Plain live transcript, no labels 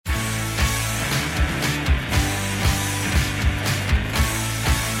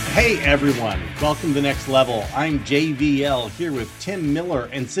Hey everyone, welcome to The Next Level. I'm JVL here with Tim Miller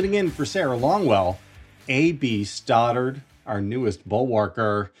and sitting in for Sarah Longwell, A.B. Stoddard, our newest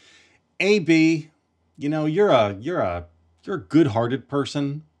bulwarker. A.B., you know, you're a good-hearted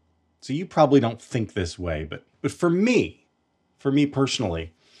person, so you probably don't think this way, but for me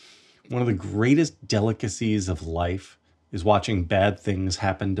personally, one of the greatest delicacies of life is watching bad things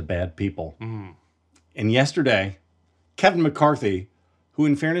happen to bad people. And yesterday, Kevin McCarthy, who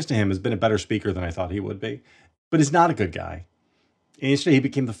in fairness to him has been a better speaker than I thought he would be, but is not a good guy. And yesterday he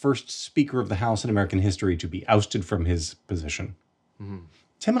became the first Speaker of the House in American history to be ousted from his position. Tim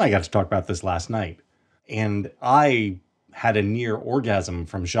and I got to talk about this last night, and I had a near orgasm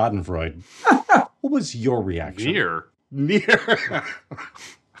from Schadenfreude. What was your reaction? Near.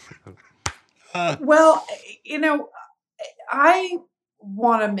 Well, you know, I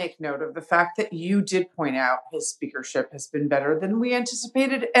want to make note of the fact that you did point out his speakership has been better than we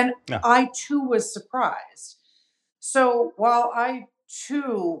anticipated. And I, too, was surprised. So while I,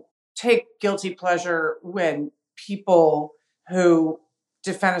 too, take guilty pleasure when people who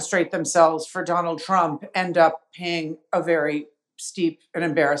defenestrate themselves for Donald Trump end up paying a very steep and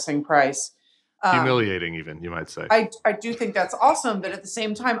embarrassing price. Humiliating even, you might say. I do think that's awesome. But at the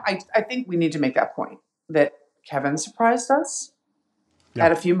same time, I think we need to make that point that Kevin surprised us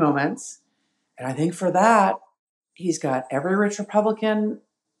at a few moments. And I think for that, he's got every rich Republican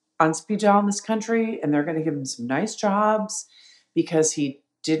on speed dial in this country, and they're going to give him some nice jobs because he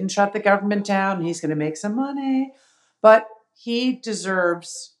didn't shut the government down. He's going to make some money. But he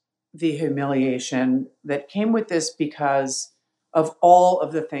deserves the humiliation that came with this because of all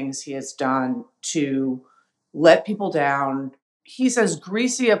of the things he has done to let people down. He's as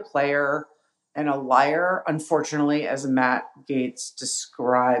greasy a player and a liar, unfortunately, as Matt Gaetz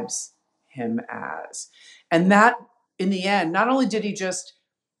describes him as. And that, in the end, not only did he just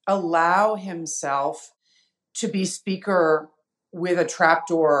allow himself to be speaker with a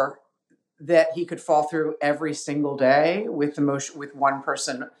trapdoor that he could fall through every single day with one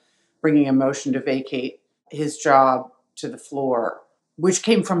person bringing a motion to vacate his job to the floor, which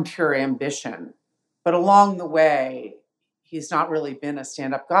came from pure ambition. But along the way, he's not really been a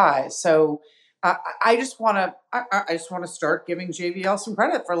stand-up guy. So I just want to start giving JVL some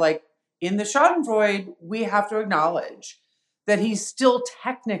credit for, like, in the Schadenfreude, we have to acknowledge that he still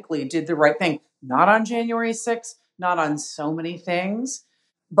technically did the right thing. Not on January 6th, not on so many things,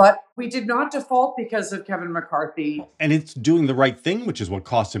 but we did not default because of Kevin McCarthy. And it's doing the right thing, which is what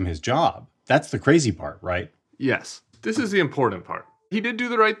cost him his job. That's the crazy part, right? Yes. This is the important part. He did do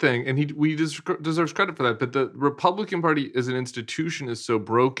the right thing, and he deserves credit for that. But the Republican Party as an institution is so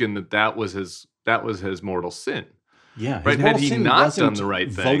broken that was his mortal sin. Yeah, right. Had he not done the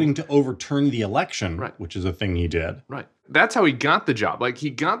right thing, voting to overturn the election, right, which is a thing he did. Right. That's how he got the job. Like, he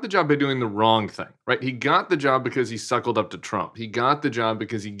got the job by doing the wrong thing. Right. He got the job because he suckled up to Trump. He got the job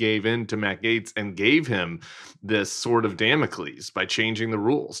because he gave in to Matt Gaetz and gave him this sword of Damocles by changing the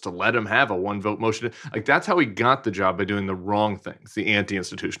rules to let him have a one-vote motion. Like, that's how he got the job, by doing the wrong things, the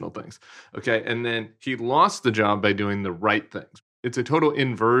anti-institutional things. Okay. And then he lost the job by doing the right things. It's a total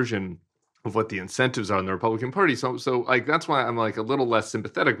inversion of what the incentives are in the Republican Party. So like, that's why I'm like a little less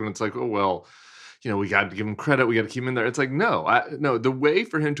sympathetic when it's like, oh, well, you know, we got to give him credit. We got to keep him in there. It's like, no, the way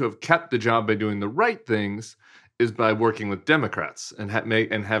for him to have kept the job by doing the right things is by working with Democrats and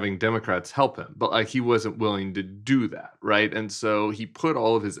having Democrats help him. But, like, he wasn't willing to do that, right? And so he put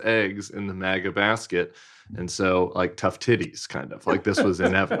all of his eggs in the MAGA basket. And so, like, tough titties, kind of. Like, this was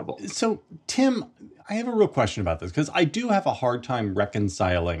inevitable. So, Tim, I have a real question about this, because I do have a hard time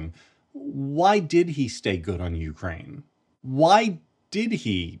reconciling, why did he stay good on Ukraine? Why did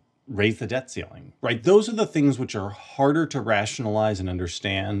he raise the debt ceiling, right? Those are the things which are harder to rationalize and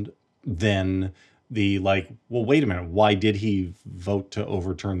understand than the, like, well, wait a minute, why did he vote to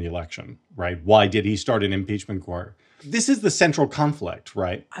overturn the election, right? Why did he start an impeachment court? This is the central conflict,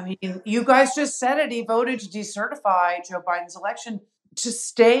 right? I mean, you guys just said it. He voted to decertify Joe Biden's election to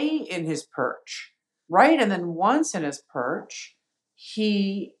stay in his perch, right? And then once in his perch,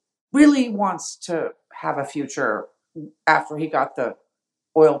 he really wants to have a future after he got the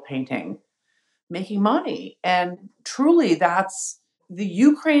oil painting, making money. And truly, that's the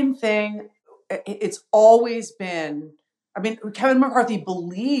Ukraine thing. It's always been, I mean, Kevin McCarthy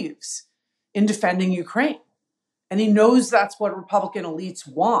believes in defending Ukraine, and he knows that's what Republican elites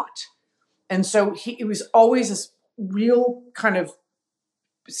want. And so it was always this real kind of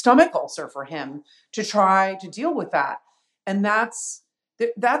stomach ulcer for him to try to deal with that. And that's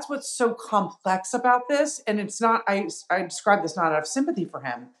what's so complex about this. And it's not, I describe this not out of sympathy for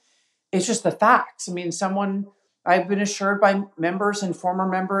him. It's just the facts. I mean, someone I've been assured by members and former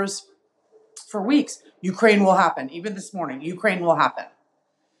members for weeks, Ukraine will happen. Even this morning, Ukraine will happen.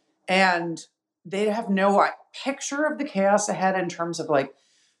 And they have no picture of the chaos ahead in terms of like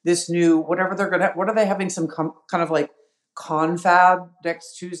this new, whatever they're going to, what are they having some kind of like confab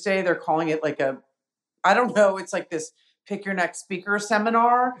next Tuesday? They're calling it like I don't know. It's like this pick your next speaker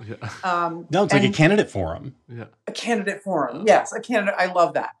seminar. Yeah. No, it's like a candidate forum. Yeah. A candidate forum. Yes, a candidate. I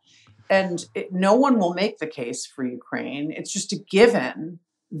love that. And no one will make the case for Ukraine. It's just a given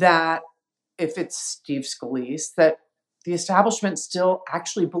that if it's Steve Scalise, that the establishment still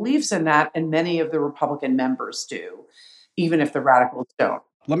actually believes in that, and many of the Republican members do, even if the radicals don't.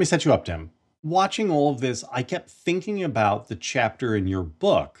 Let me set you up, Tim. Watching all of this, I kept thinking about the chapter in your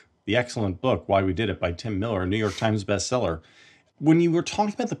book, the excellent book, Why We Did It by Tim Miller, New York Times bestseller. When you were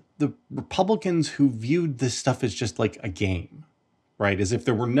talking about the Republicans who viewed this stuff as just like a game, right? As if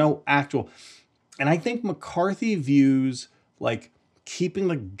there were no actual... And I think McCarthy views like keeping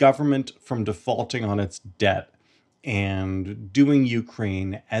the government from defaulting on its debt and doing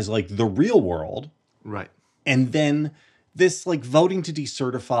Ukraine as like the real world. Right. And then this like voting to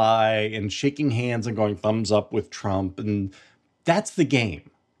decertify and shaking hands and going thumbs up with Trump. And that's the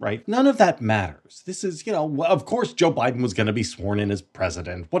game, right? None of that matters. This is, of course, Joe Biden was going to be sworn in as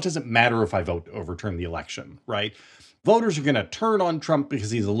president. What does it matter if I vote to overturn the election, right? Voters are going to turn on Trump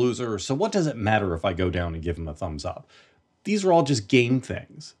because he's a loser. So what does it matter if I go down and give him a thumbs up? These are all just game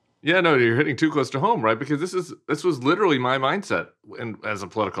things. Yeah, no, you're hitting too close to home, right? Because this was literally my mindset and as a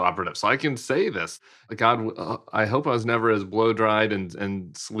political operative. So I can say this. God, I hope I was never as blow-dried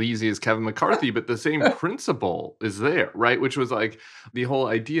and sleazy as Kevin McCarthy, but the same principle is there, right? Which was like, the whole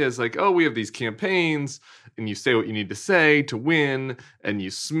idea is like, oh, we have these campaigns, and you say what you need to say to win, and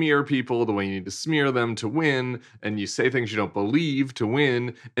you smear people the way you need to smear them to win, and you say things you don't believe to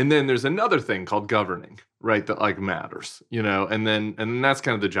win, and then there's another thing called governing, right, that like matters, and then that's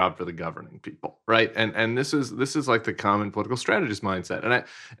kind of the job for the governing people, right? And this is like the common political strategist mindset.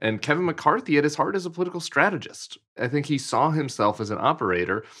 And Kevin McCarthy at his heart is a political strategist. I think he saw himself as an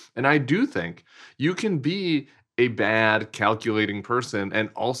operator, and I do think you can be a bad calculating person and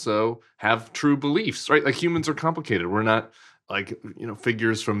also have true beliefs, right? Like humans are complicated. We're not like,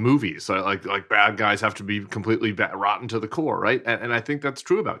 figures from movies. So like bad guys have to be completely rotten to the core, right? And I think that's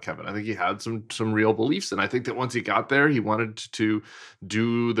true about Kevin. I think he had some real beliefs, and I think that once he got there, he wanted to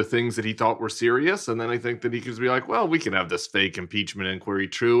do the things that he thought were serious. And then I think that he could be like, well, we can have this fake impeachment inquiry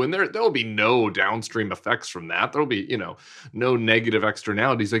true, and there'll be no downstream effects from that. There'll be no negative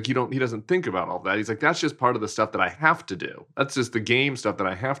externalities. Like he doesn't think about all that. He's like, that's just part of the stuff that I have to do. That's just the game stuff that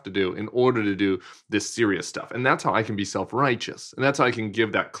I have to do in order to do this serious stuff. And that's how I can be self-righteous. And that's how I can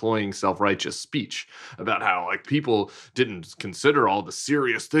give that cloying self-righteous speech about how like people didn't consider all the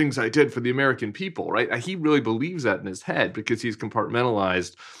serious things I did for the American people, right? He really believes that in his head because he's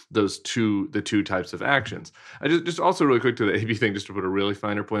compartmentalized the two types of actions. I just also really quick to the AB thing, just to put a really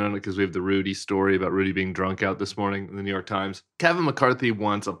finer point on it, because we have the Rudy story about Rudy being drunk out this morning in the New York Times. Kevin McCarthy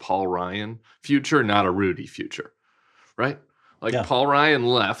wants a Paul Ryan future, not a Rudy future, right? Like yeah. Paul Ryan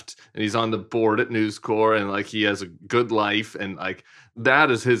left and he's on the board at News Corp and like he has a good life and like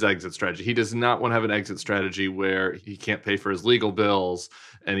that is his exit strategy. He does not want to have an exit strategy where he can't pay for his legal bills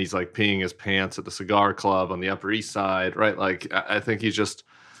and he's like peeing his pants at the cigar club on the Upper East Side, right? Like I think he's just...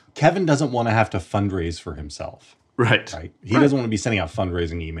 Kevin doesn't want to have to fundraise for himself. Right. He doesn't want to be sending out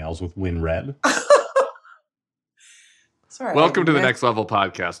fundraising emails with Win Red. Sorry. Welcome to the Next Level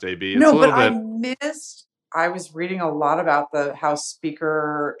podcast, AB. I was reading a lot about the House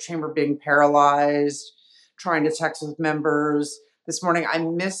Speaker chamber being paralyzed, trying to text with members. This morning, I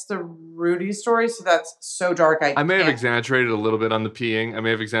missed the Rudy story, so that's so dark. I may have exaggerated a little bit on the peeing. I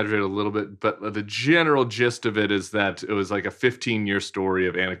may have exaggerated a little bit, but the general gist of it is that it was like a 15-year story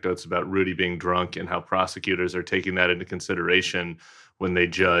of anecdotes about Rudy being drunk and how prosecutors are taking that into consideration when they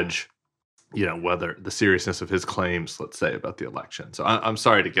judge whether the seriousness of his claims, let's say, about the election. So I'm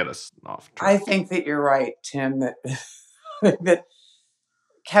sorry to get us off track. I think that you're right, Tim, that that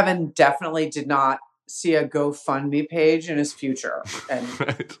Kevin definitely did not see a GoFundMe page in his future and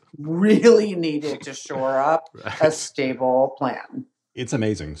really needed to shore up a stable plan. It's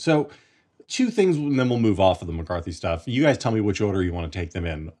amazing. So 2 things, and then we'll move off of the McCarthy stuff. You guys tell me which order you want to take them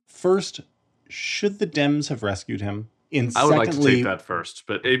in. First, should the Dems have rescued him? I would like to take that first,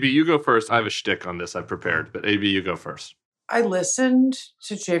 but AB, you go first. I have a shtick on this I've prepared, but AB, you go first. I listened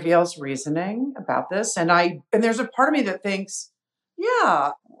to JVL's reasoning about this, and there's a part of me that thinks,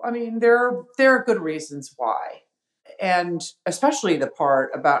 yeah, I mean, there are good reasons why, and especially the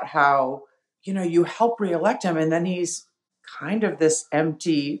part about how you help reelect him, and then he's kind of this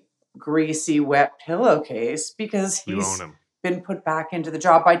empty greasy, wet pillowcase because You own he's him. been put back into the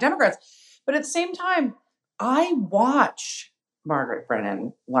job by Democrats. But at the same time, I watch Margaret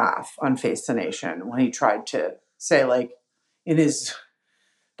Brennan laugh on Face the Nation when he tried to say, like, in his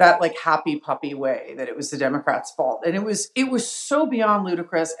that like happy puppy way that it was the Democrats' fault. And it was so beyond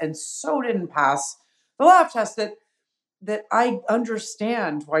ludicrous and so didn't pass the laugh test that I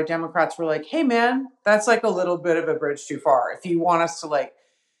understand why Democrats were like, hey man, that's like a little bit of a bridge too far. If you want us to like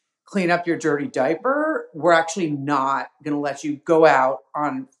clean up your dirty diaper, we're actually not going to let you go out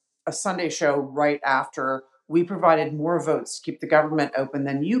on a Sunday show right after we provided more votes to keep the government open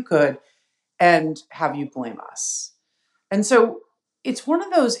than you could and have you blame us. And so it's one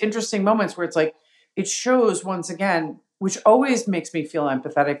of those interesting moments where it's like, it shows once again, which always makes me feel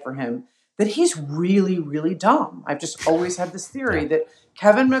empathetic for him, that he's really, really dumb. I've just always had this theory that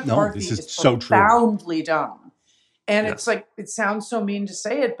Kevin McCarthy this is is so true. profoundly dumb. And Yes. it's like, it sounds so mean to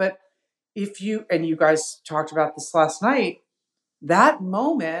say it, but if you, and you guys talked about this last night, that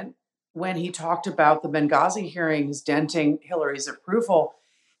moment when he talked about the Benghazi hearings denting Hillary's approval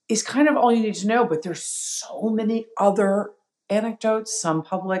is kind of all you need to know. But there's so many other anecdotes, some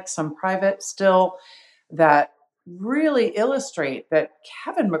public, some private still, that really illustrate that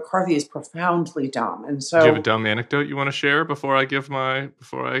Kevin McCarthy is profoundly dumb. And so, do you have a dumb anecdote you want to share before I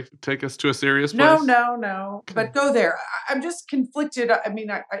take us to a serious place? No. Okay. But go there. I'm just conflicted. I mean,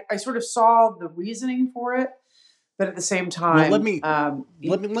 I sort of saw the reasoning for it, but at the same time, Well,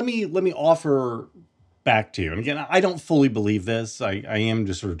 let me offer back to you. And again, I don't fully believe this. I am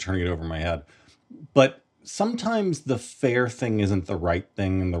just sort of turning it over my head. But sometimes the fair thing isn't the right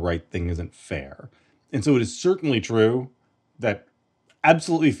thing and the right thing isn't fair. And so it is certainly true that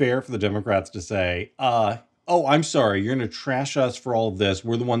absolutely fair for the Democrats to say, oh, I'm sorry, you're going to trash us for all of this.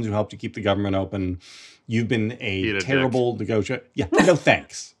 We're the ones who helped to keep the government open. You've been a terrible negotiator. Yeah, no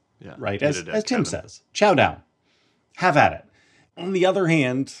thanks. Yeah, right? As Tim says, chow down. Have at it. On the other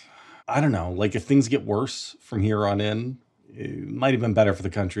hand, I don't know, like if things get worse from here on in, it might have been better for the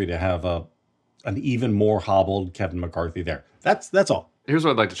country to have an even more hobbled Kevin McCarthy there. That's all. Here's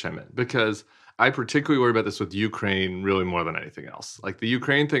what I'd like to chime in, because I particularly worry about this with Ukraine really more than anything else. Like the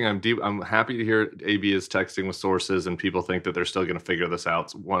Ukraine thing, I'm happy to hear AB is texting with sources and people think that they're still going to figure this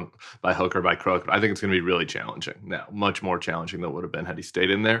out one by hook or by crook. But I think it's going to be really challenging now, much more challenging than it would have been had he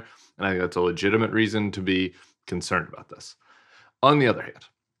stayed in there. And I think that's a legitimate reason to be concerned about this. On the other hand,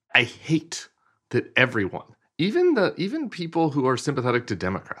 I hate that everyone, even people who are sympathetic to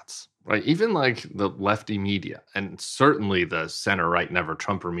Democrats, right? Even like the lefty media, and certainly the center right, never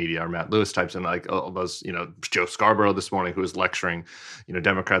Trumper media, or Matt Lewis types, and like all those, Joe Scarborough this morning who was lecturing,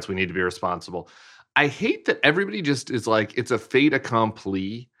 Democrats, we need to be responsible. I hate that everybody just is like, it's a fait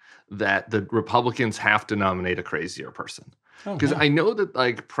accompli that the Republicans have to nominate a crazier person. Because I know that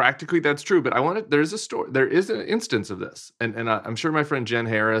like practically that's true, but there is an instance of this. And I'm sure my friend Jen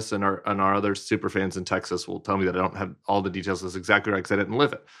Harris and our other super fans in Texas will tell me that I don't have all the details. That's exactly right, because I didn't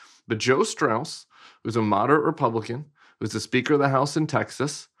live it. But Joe Strauss, who's a moderate Republican, who's the Speaker of the House in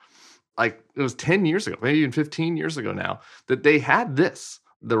Texas, like it was 10 years ago, maybe even 15 years ago now, that they had this.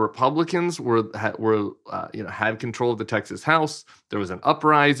 The Republicans had control of the Texas House. There was an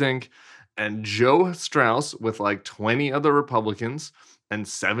uprising. And Joe Strauss, with like 20 other Republicans and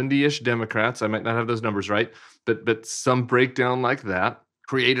 70-ish Democrats, I might not have those numbers right, but some breakdown like that,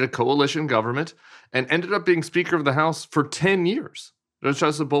 created a coalition government and ended up being Speaker of the House for 10 years.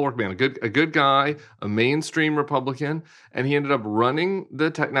 Just a bulwark man, a good guy, a mainstream Republican, and he ended up running the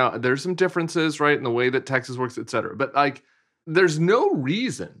tech. Now, there's some differences, right, in the way that Texas works, et cetera. But like, there's no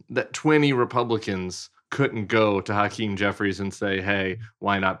reason that 20 Republicans couldn't go to Hakeem Jeffries and say, hey,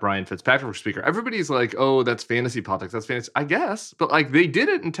 why not Brian Fitzpatrick for Speaker? Everybody's like, oh, that's fantasy politics. That's fantasy. I guess. But like they did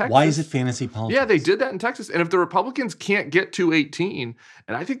it in Texas. Why is it fantasy politics? Yeah, they did that in Texas. And if the Republicans can't get 218,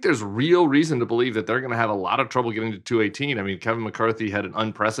 and I think there's real reason to believe that they're going to have a lot of trouble getting to 218. I mean, Kevin McCarthy had an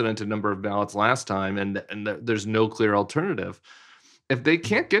unprecedented number of ballots last time, and there's no clear alternative. If they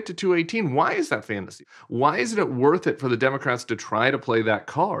can't get to 218, why is that fantasy? Why isn't it worth it for the Democrats to try to play that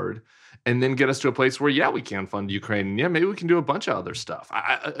card and then get us to a place where, yeah, we can fund Ukraine. And yeah, maybe we can do a bunch of other stuff.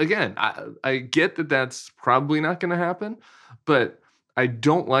 I get that that's probably not going to happen, but I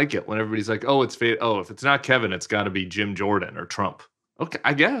don't like it when everybody's like, oh, if it's not Kevin, it's got to be Jim Jordan or Trump. Okay,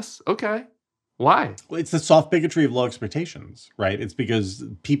 I guess. Okay. Why? Well, it's the soft bigotry of low expectations, right? It's because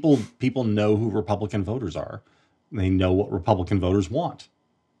people know who Republican voters are. They know what Republican voters want.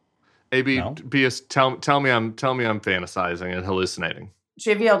 AB, no? BS, tell me I'm fantasizing and hallucinating.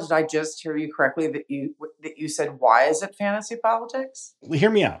 JVL, did I just hear you correctly that you said, why is it fantasy politics?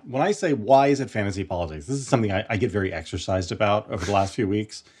 Hear me out. When I say why is it fantasy politics, this is something I get very exercised about over the last few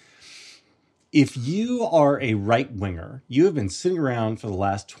weeks. If you are a right winger, you have been sitting around for the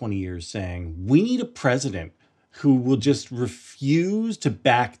last 20 years saying, we need a president who will just refuse to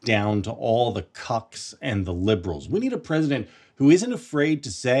back down to all the cucks and the liberals. We need a president who isn't afraid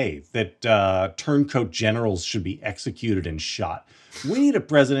to say that turncoat generals should be executed and shot. We need a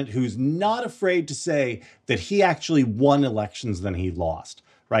president who's not afraid to say that he actually won elections than he lost,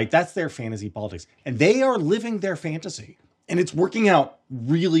 right? That's their fantasy politics. And they are living their fantasy. And it's working out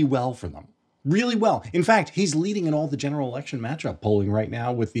really well for them. Really well. In fact, he's leading in all the general election matchup polling right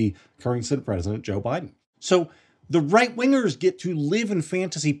now with the current Senate President, Joe Biden. So the right wingers get to live in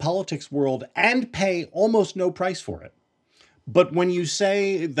fantasy politics world and pay almost no price for it. But when you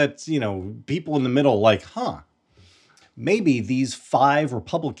say that, people in the middle like, maybe these 5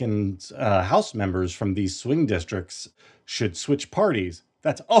 Republican House members from these swing districts should switch parties.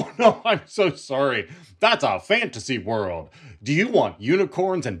 That's, oh no, I'm so sorry. That's a fantasy world. Do you want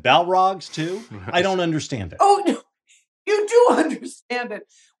unicorns and Balrogs too? Right. I don't understand it. Oh, no, you do understand it.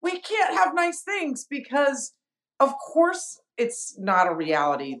 We can't have nice things because, of course, it's not a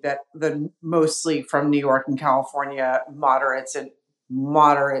reality that the mostly from New York and California moderates in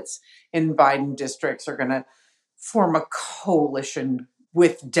Biden districts are going to form a coalition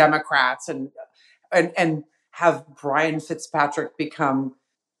with Democrats and have Brian Fitzpatrick become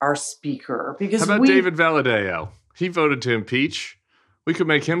our speaker. Because how about David Valadao? He voted to impeach. We could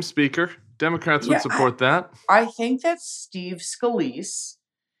make him speaker. Democrats would support that. I think that Steve Scalise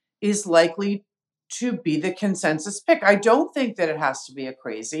is likely to be the consensus pick. I don't think that it has to be a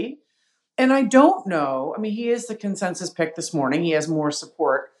crazy. And I don't know. I mean, he is the consensus pick this morning. He has more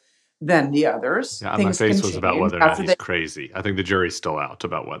support than the others. Yeah, my face was about whether or not he's crazy. I think the jury's still out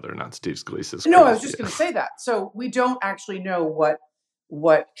about whether or not Steve Scalise is crazy. No, I was just going to say that. So we don't actually know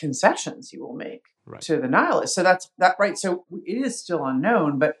what concessions he will make to the nihilists. So that's right. So it is still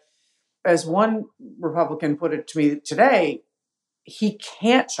unknown. But as one Republican put it to me today, he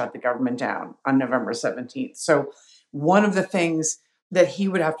can't shut the government down on November 17th. So one of the things that he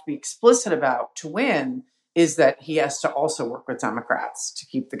would have to be explicit about to win is that he has to also work with Democrats to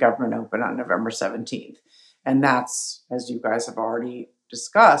keep the government open on November 17th. And that's, as you guys have already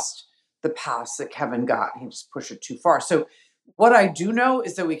discussed, the pass that Kevin got. He just pushed it too far. So what I do know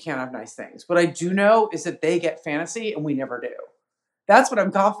is that we can't have nice things. What I do know is that they get fantasy and we never do. That's what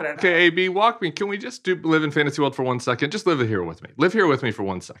I'm confident of. Okay, AB, walk me. Can we just live in fantasy world for 1 second? Just live here with me. Live here with me for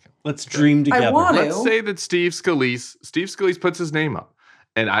 1 second. Let's dream together. I want to. Let's say that Steve Scalise puts his name up.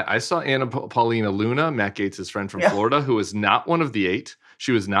 And I saw Anna Paulina Luna, Matt Gaetz' friend from Florida, who is not one of the 8.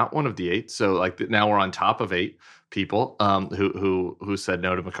 She was not one of the 8. So now we're on top of 8 people who said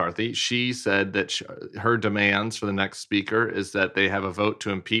no to McCarthy. She said that her demands for the next speaker is that they have a vote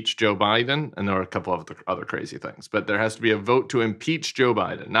to impeach Joe Biden. And there are a couple of other crazy things. But there has to be a vote to impeach Joe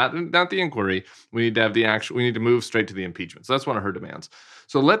Biden, not the inquiry. We need to have we need to move straight to the impeachment. So that's one of her demands.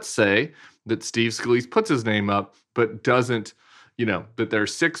 So let's say that Steve Scalise puts his name up, but doesn't, that there are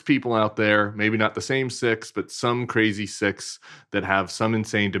 6 people out there, maybe not the same 6, but some crazy 6 that have some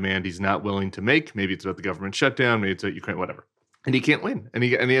insane demand he's not willing to make. Maybe it's about the government shutdown, maybe it's about Ukraine, whatever. And he can't win. And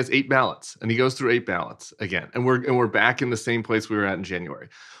he has 8 ballots. And he goes through 8 ballots again. And we're back in the same place we were at in January.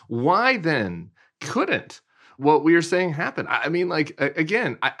 Why then couldn't what we are saying happen? I mean,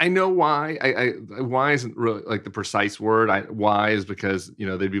 again, I know why. Why isn't really the precise word. Why is because,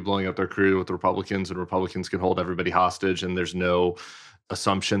 they'd be blowing up their career with the Republicans, and Republicans can hold everybody hostage, and there's no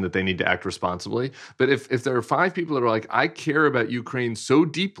assumption that they need to act responsibly. But if there are 5 people that are like, I care about Ukraine so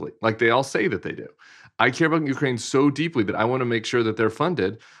deeply, like they all say that they do, I care about Ukraine so deeply that I want to make sure that they're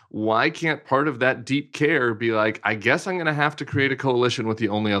funded. Why can't part of that deep care be like, I guess I'm going to have to create a coalition with the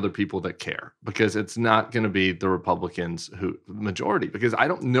only other people that care? Because it's not going to be the Republicans who majority. Because I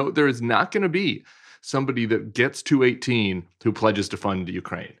don't know, there is not going to be somebody that gets to 18 who pledges to fund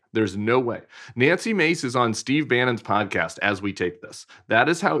Ukraine. There's no way. Nancy Mace is on Steve Bannon's podcast as we tape this. That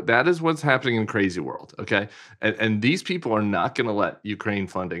is what's happening in crazy world. Okay. And these people are not going to let Ukraine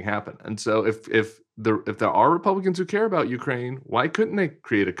funding happen. And so if there are Republicans who care about Ukraine, why couldn't they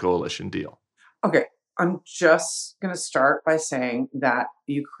create a coalition deal? Okay. I'm just going to start by saying that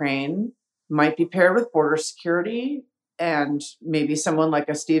Ukraine might be paired with border security, and maybe someone like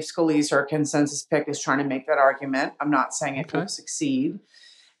a Steve Scalise or a consensus pick is trying to make that argument. I'm not saying it will succeed.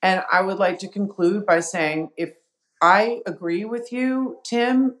 And I would like to conclude by saying, if I agree with you,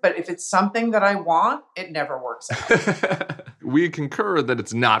 Tim, but if it's something that I want, it never works out. We concur that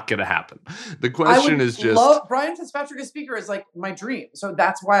it's not going to happen. The question is just... Brian Fitzpatrick as speaker is like my dream. So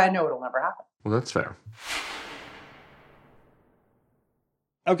that's why I know it'll never happen. Well, that's fair.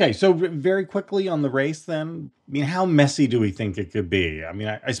 Okay, so very quickly on the race then, I mean, how messy do we think it could be? I mean,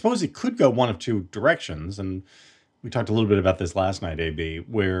 I suppose it could go one of two directions, and we talked a little bit about this last night, AB,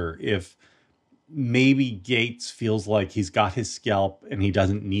 where if maybe Gates feels like he's got his scalp and he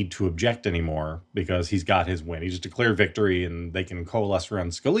doesn't need to object anymore because he's got his win. He just declared victory and they can coalesce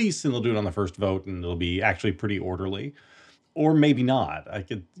around Scalise and they'll do it on the first vote and it'll be actually pretty orderly. Or maybe not. I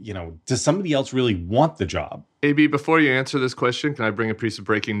could, does somebody else really want the job? AB, before you answer this question, can I bring a piece of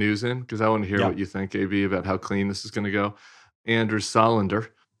breaking news in? Because I want to hear what you think, AB, about how clean this is going to go. Andrew Solander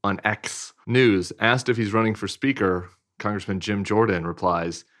on X News asked if he's running for speaker. Congressman Jim Jordan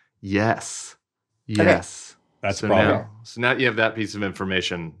replies, yes. Yes. Okay. That's so the problem. So now you have that piece of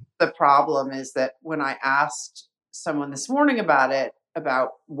information. The problem is that when I asked someone this morning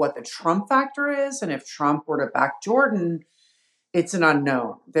about what the Trump factor is and if Trump were to back Jordan, it's an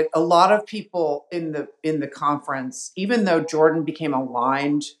unknown. That a lot of people in the conference, even though Jordan became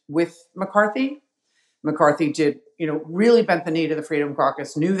aligned with McCarthy did, really bent the knee to the Freedom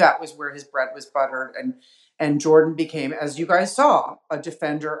Caucus, knew that was where his bread was buttered, and Jordan became, as you guys saw, a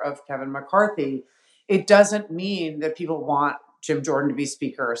defender of Kevin McCarthy. It doesn't mean that people want Jim Jordan to be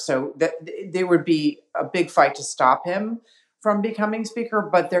speaker. So that there would be a big fight to stop him from becoming speaker.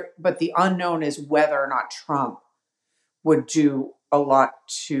 But the unknown is whether or not Trump would do a lot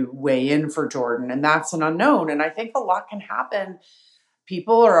to weigh in for Jordan. And that's an unknown. And I think a lot can happen.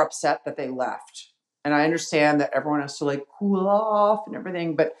 People are upset that they left. And I understand that everyone has to cool off and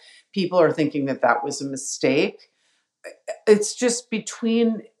everything, but people are thinking that was a mistake. It's just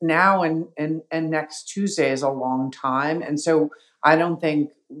between now and next Tuesday is a long time. And so I don't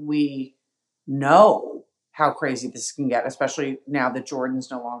think we know how crazy this can get, especially now that Jordan's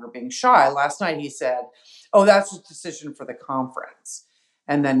no longer being shy. Last night he said, oh, that's a decision for the conference.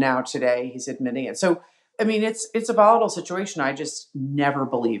 And then now today he's admitting it. So, I mean, it's a volatile situation. I just never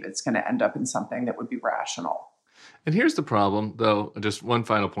believe it's going to end up in something that would be rational. And here's the problem, though, just one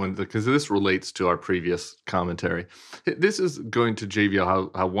final point, because this relates to our previous commentary. This is going to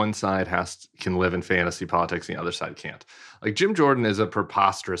JVL how one side can live in fantasy politics and the other side can't. Like Jim Jordan is a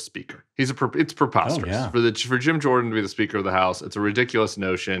preposterous speaker. It's preposterous. Oh, yeah. For Jim Jordan to be the Speaker of the House, it's a ridiculous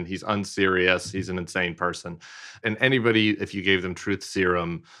notion. He's unserious. He's an insane person. And anybody, if you gave them truth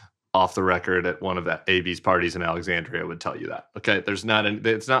serum off the record at one of the AB's parties in Alexandria would tell you that. Okay, it's not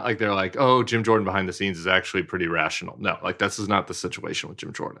like they're like, oh, Jim Jordan behind the scenes is actually pretty rational. No, this is not the situation with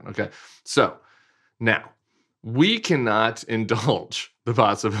Jim Jordan. Okay, so now we cannot indulge the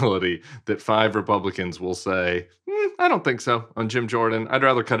possibility that 5 Republicans will say, I don't think so on Jim Jordan. I'd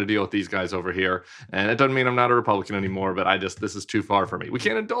rather cut a deal with these guys over here. And it doesn't mean I'm not a Republican anymore, but this is too far for me. We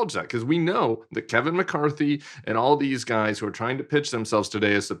can't indulge that because we know that Kevin McCarthy and all these guys who are trying to pitch themselves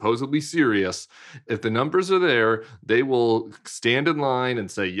today as supposedly serious, if the numbers are there, they will stand in line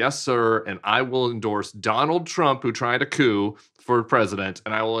and say, yes, sir, and I will endorse Donald Trump, who tried a coup for president,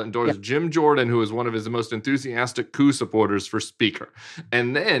 and I will endorse Jim Jordan, who is one of his most enthusiastic coup supporters, for speaker.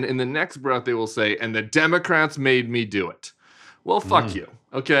 And then in the next breath, they will say, and the Democrats made me do it. Well, fuck you.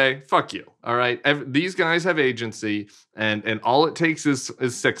 Okay, fuck you. All right. These guys have agency, and all it takes is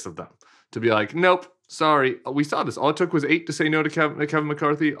 6 of them to be like, nope, sorry. We saw this. All it took was 8 to say no to Kevin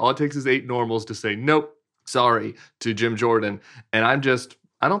McCarthy. All it takes is 8 normals to say nope, sorry to Jim Jordan. And I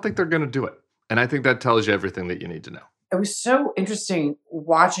don't think they're going to do it. And I think that tells you everything that you need to know. It was so interesting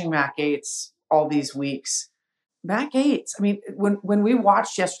watching Matt Gaetz all these weeks. Matt Gaetz, I mean, when we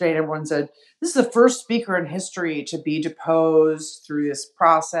watched yesterday and everyone said, this is the first speaker in history to be deposed through this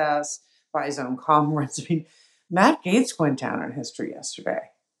process by his own comrades. I mean, Matt Gaetz went down in history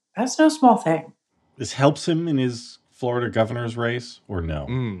yesterday. That's no small thing. This helps him in his Florida governor's race or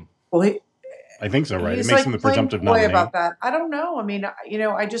no? Well, I think so, right? It makes him the presumptive nominee. About that. I don't know. I mean,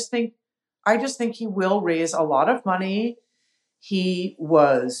 I just think he will raise a lot of money. He's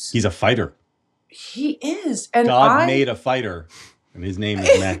a fighter. He is. And God made a fighter, and his name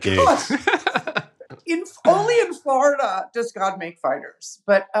is Matt Gaetz. Only in Florida does God make fighters.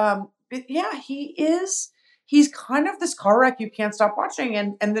 But yeah, he is. He's kind of this car wreck you can't stop watching.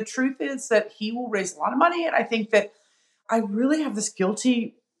 And the truth is that he will raise a lot of money. And I think that I really have this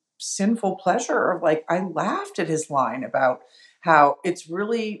guilty, sinful pleasure of I laughed at his line about how it's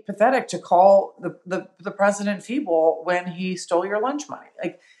really pathetic to call the president feeble when he stole your lunch money.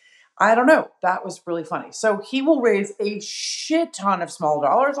 I don't know. That was really funny. So he will raise a shit ton of small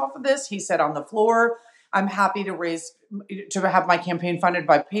dollars off of this. He said on the floor, I'm happy to have my campaign funded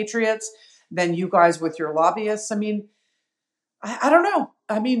by patriots than you guys with your lobbyists. I mean, I don't know.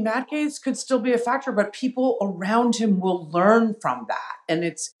 I mean, Matt Gaetz could still be a factor, but people around him will learn from that. And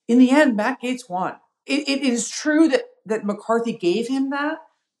in the end, Matt Gaetz won. It is true that McCarthy gave him that,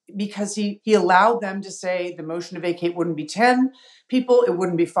 because he allowed them to say the motion to vacate wouldn't be 10 people, it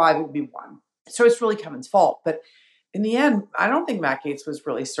wouldn't be 5, it would be 1. So it's really Kevin's fault. But in the end, I don't think Matt Gaetz was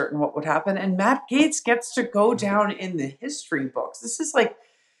really certain what would happen. And Matt Gaetz gets to go down in the history books. This is like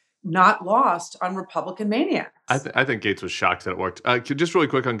not lost on Republican maniacs. I think Gaetz was shocked that it worked. Just really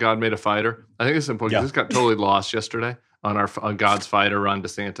quick on God Made a Fighter. I think it's important. Yeah. This got totally lost yesterday on God's Fighter, Ron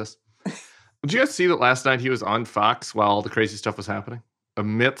DeSantis. Did you guys see that last night he was on Fox while all the crazy stuff was happening?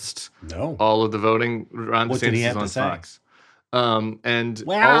 Amidst all of the voting, Ron DeSantis is on Fox. And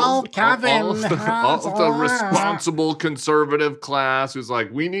all of the responsible conservative class who's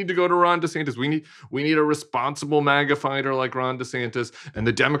like, we need to go to Ron DeSantis. We need a responsible MAGA fighter like Ron DeSantis, and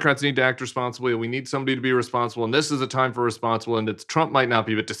the Democrats need to act responsibly, and we need somebody to be responsible, and this is a time for responsible, and it's Trump might not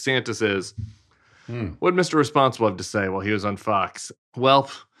be, but DeSantis is. What did Mr. Responsible have to say while he was on Fox?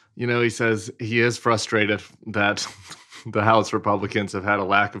 Well, he says he is frustrated that the House Republicans have had a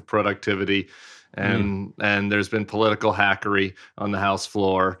lack of productivity, and there's been political hackery on the House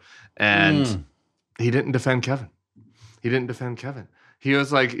floor, and he didn't defend Kevin. He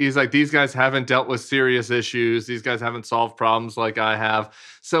was like, these guys haven't dealt with serious issues. These guys haven't solved problems like I have.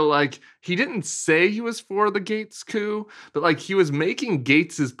 So like, he didn't say he was for the Gaetz coup, but like he was making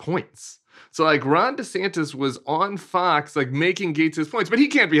Gaetz's points. So like Ron DeSantis was on Fox, like making Gaetz's points, but he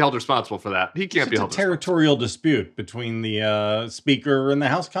can't be held responsible for that. He can't be held responsible. It's a territorial dispute between the speaker and the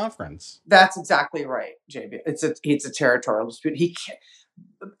House conference. That's exactly right, JB. It's a territorial dispute.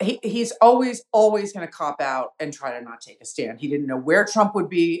 He's always going to cop out and try to not take a stand. He didn't know where Trump would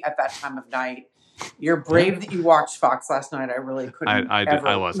be at that time of night. You're brave that you watched Fox last night. I really couldn't.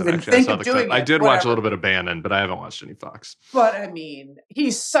 I wasn't actually. I saw the clip. I did watch a little bit of Bannon, but I haven't watched any Fox. But I mean,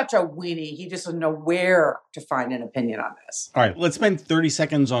 he's such a weenie. He just doesn't know where to find an opinion on this. All right, let's spend 30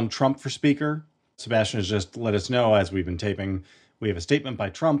 seconds on Trump for speaker. Sebastian has just let us know as we've been taping. We have a statement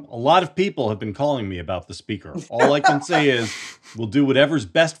by Trump. A lot of people have been calling me about the speaker. All I can say is we'll do whatever's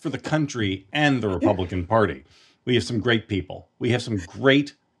best for the country and the Republican Party. We have some great people. We have some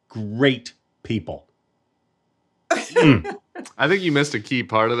great people. I think you missed a key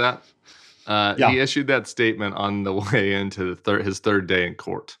part of that. He issued that statement on the way into his third day in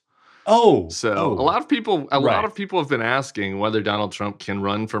court. A lot of people have been asking whether Donald Trump can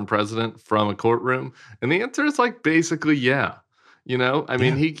run for president from a courtroom, and the answer is like basically yeah. I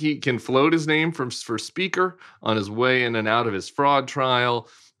mean, he can float his name for speaker on his way in and out of his fraud trial.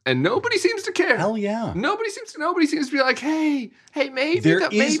 And nobody seems to care. Hell yeah. Nobody seems to be like, hey, maybe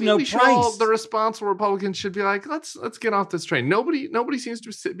the responsible Republicans should be like, let's get off this train. Nobody seems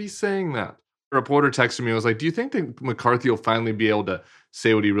to be saying that. A reporter texted me and was like, do you think that McCarthy will finally be able to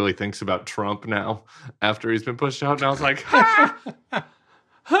say what he really thinks about Trump now after he's been pushed out? And I was like,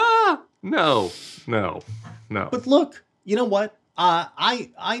 no. But look, you know what?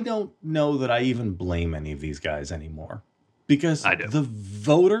 I don't know that I even blame any of these guys anymore. Because the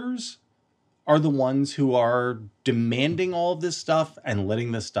voters are the ones who are demanding all of this stuff and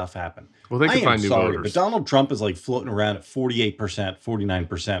letting this stuff happen. Well, they can find new voters. But Donald Trump is like floating around at 48%,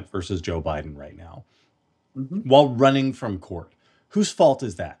 49% versus Joe Biden right now, while running from court. Whose fault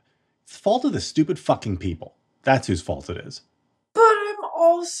is that? It's the fault of the stupid fucking people. That's whose fault it is. But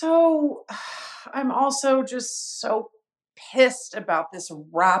I'm also just so pissed about this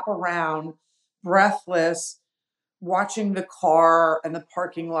wraparound, breathless, watching the car and the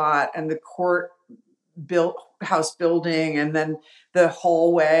parking lot and the house building and then the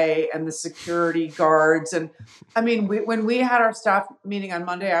hallway and the security guards. And I mean, when we had our staff meeting on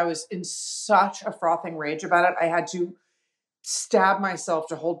Monday, I was in such a frothing rage about it. I had to stab myself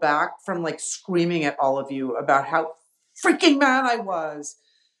to hold back from like screaming at all of you about how freaking mad I was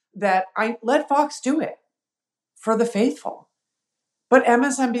that I let Fox do it for the faithful. But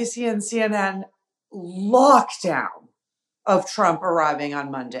MSNBC and CNN lockdown of Trump arriving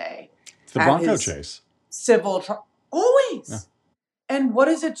on Monday. It's the Bronco chase. Civil trial. Always. Yeah. And what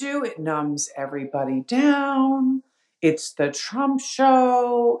does it do? It numbs everybody down. It's the Trump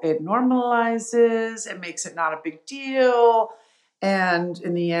show. It normalizes. It makes it not a big deal. And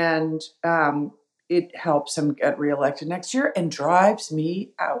in the end, it helps him get reelected next year and drives me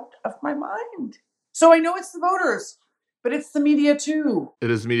out of my mind. So I know it's the voters. But it's the media, too.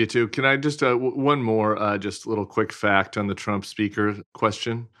 It is media, too. Can I just, one more, just a little quick fact on the Trump speaker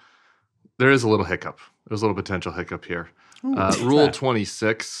question. There is a little hiccup. There's a little potential hiccup here. Rule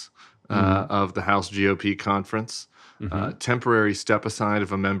 26 of the House GOP conference. Temporary step aside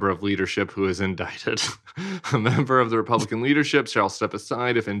of a member of leadership who is indicted. A member of the Republican leadership shall step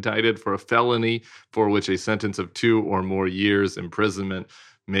aside if indicted for a felony for which a sentence of 2 or more years imprisonment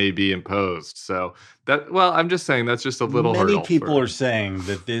may be imposed. So I'm just saying that's just a little Many hurdle. people are saying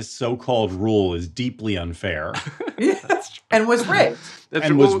that this so-called rule is deeply unfair. And was rigged.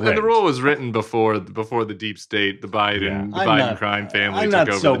 And the rule was written before the deep state, the Biden crime family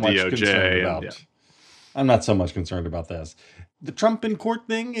took over the DOJ. I'm not so much concerned about this. The Trump in court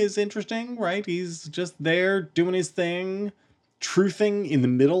thing is interesting, right? He's just there doing his thing, truthing in the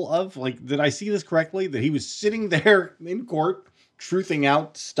middle of, did I see this correctly? That he was sitting there in court, truthing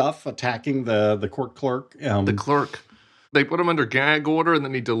out stuff, attacking the court clerk. The clerk. They put him under gag order, and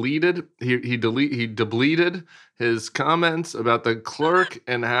then he deleted his comments about the clerk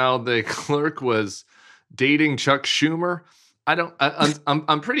and how the clerk was dating Chuck Schumer.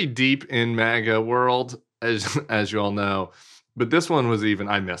 I'm pretty deep in MAGA world, as you all know, but this one was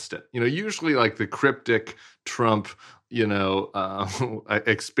I missed it. Usually like the cryptic Trump,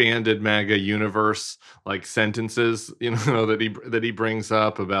 expanded MAGA universe, like sentences, that he brings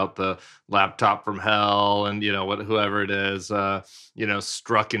up about the laptop from hell and, whoever it is,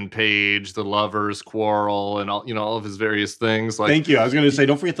 struck in page, the lovers quarrel and all of his various things. Thank you. I was going to say,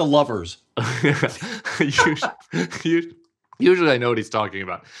 don't forget the lovers. Usually I know what he's talking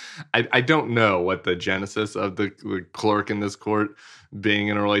about. I don't know what the genesis of the clerk in this court being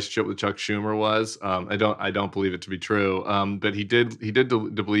in a relationship with Chuck Schumer was. I don't believe it to be true. But he did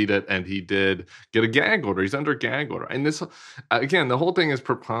delete it, and he did get a gag order. He's under a gag order. And this, again, the whole thing is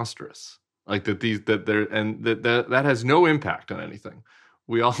preposterous. Like that has no impact on anything.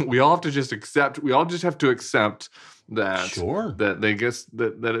 We all have to just accept. We all just have to accept that that they guess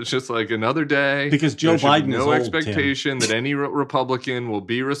that it's just like another day, because Joe Biden no is expectation old, that any Republican will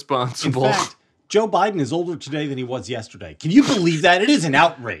be responsible. In fact, Joe Biden is older today than he was yesterday. Can you believe that? It is an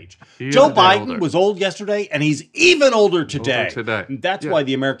outrage. Joe Biden was old yesterday, and he's even older today. And that's why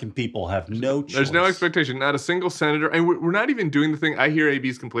the American people have no choice. There's no expectation. Not a single senator. And we're not even doing the thing. I hear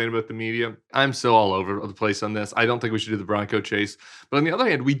AB's complain about the media. I'm so all over the place on this. I don't think we should do the Bronco chase. But on the other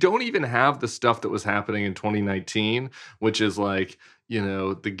hand, we don't even have the stuff that was happening in 2019, which is like,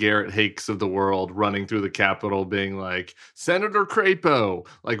 the Garrett Hakes of the world running through the Capitol being like, Senator Crapo,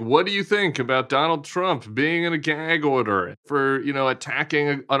 like, what do you think about Donald Trump being in a gag order for,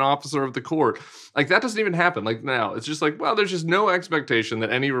 attacking an officer of the court? Like, that doesn't even happen. Like, now it's just like, well, there's just no expectation that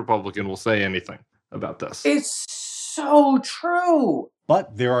any Republican will say anything about this. It's so true.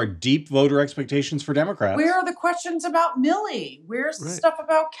 But there are deep voter expectations for Democrats. Where are the questions about Milley? Where's the stuff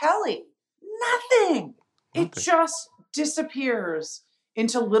about Kelly? Nothing. It just disappears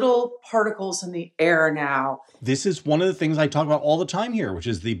into little particles in the air now. This is one of the things I talk about all the time here, which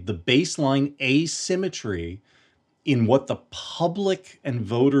is the baseline asymmetry in what the public and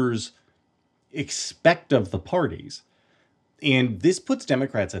voters expect of the parties. And this puts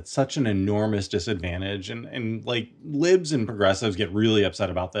Democrats at such an enormous disadvantage. And like libs and progressives get really upset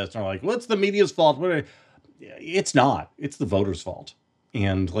about this. They're like, what's the media's fault? It's not. It's the voters' fault.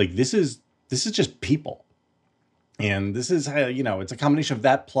 And like this is just people. And this is, it's a combination of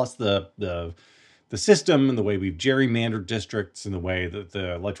that plus the system and the way we've gerrymandered districts and the way that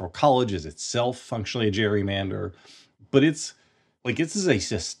the Electoral College is itself functionally a gerrymander. But it's like, this is a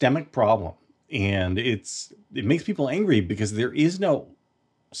systemic problem. And it makes people angry because there is no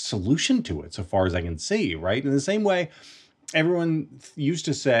solution to it so far as I can see, right? In the same way, everyone used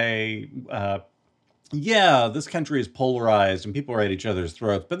to say, this country is polarized and people are at each other's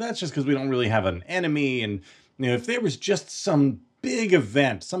throats, but that's just because we don't really have an enemy. And if there was just some big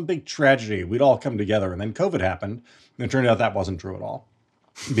event, some big tragedy, we'd all come together. And then COVID happened. And it turned out that wasn't true at all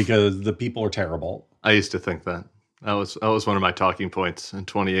because the people are terrible. I used to think that. That was one of my talking points in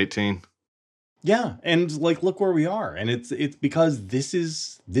 2018. Yeah. And like, look where we are. And it's because this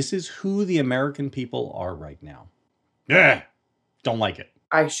is who the American people are right now. Yeah. Don't like it.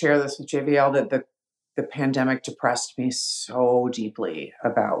 I share this with JVL that the pandemic depressed me so deeply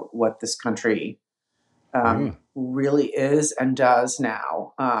about what this country really is and does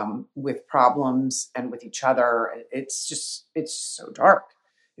now, with problems and with each other. It's just so dark.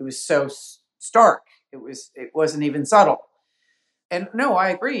 It was so stark. It wasn't even subtle. And no, I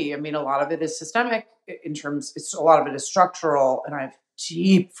agree. I mean, a lot of it is systemic a lot of it is structural. And I have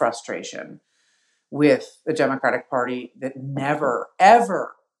deep frustration with the Democratic Party that never,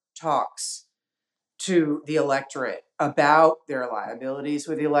 ever talks to the electorate about their liabilities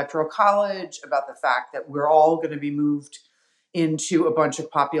with the Electoral College, about the fact that we're all going to be moved into a bunch of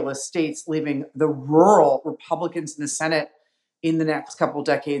populist states, leaving the rural Republicans in the Senate in the next couple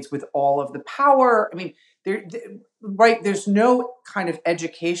decades with all of the power. I mean, there's no kind of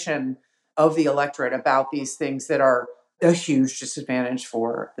education of the electorate about these things that are a huge disadvantage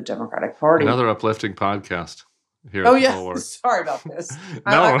for the Democratic Party. Another uplifting podcast. here Oh at the yeah, Bulwark. sorry about this.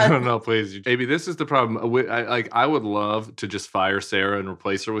 No, please. AB, this is the problem. I would love to just fire Sarah and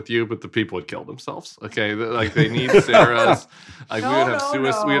replace her with you, but the people would kill themselves. Okay, like they need Sarah's. Like we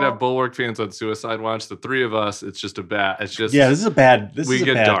would have Bulwark fans on suicide watch. The three of us, it's just this is a bad. We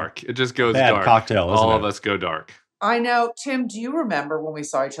get dark. It just goes dark. Cocktail. All of us go dark. I know. Tim, do you remember when we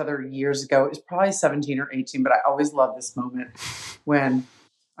saw each other years ago? It was probably 17 or 18, but I always love this moment when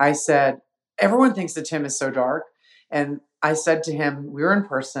I said, everyone thinks that Tim is so dark. And I said to him, we were in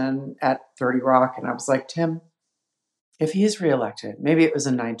person at 30 Rock, and I was like, Tim, if he is reelected, maybe it was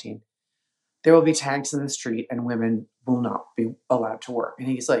in 19, there will be tanks in the street and women will not be allowed to work. And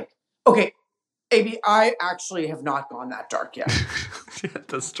he's like, okay, AB, I actually have not gone that dark yet. Yeah,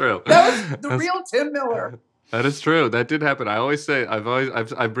 that's true. That was the real Tim Miller. That is true. That did happen. I always say,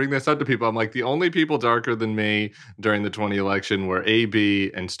 I bring this up to people. I'm like, the only people darker than me during the 20 election were AB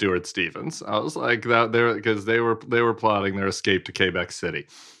and Stuart Stevens. I was like that there because they were plotting their escape to Quebec City.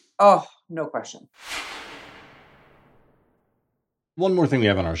 Oh, no question. One more thing we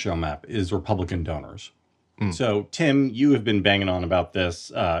have on our show map is Republican donors. So, Tim, you have been banging on about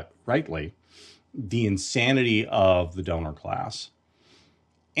this, rightly, the insanity of the donor class.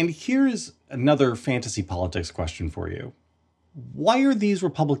 And here's another fantasy politics question for you. Why are these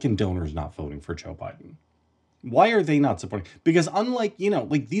Republican donors not voting for Joe Biden? Why are they not supporting? Because unlike,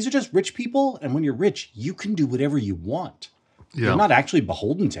 these are just rich people. And when you're rich, you can do whatever you want. Yeah. You're not actually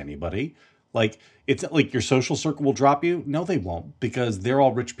beholden to anybody. Like, it's like your social circle will drop you. No, they won't, because they're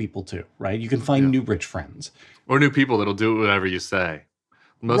all rich people too, right? You can find new rich friends. Or new people that'll do whatever you say.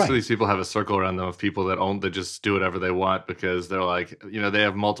 Most of these people have a circle around them of people that just do whatever they want because they're like, they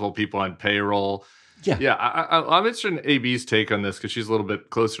have multiple people on payroll. Yeah. I'm interested in AB's take on this because she's a little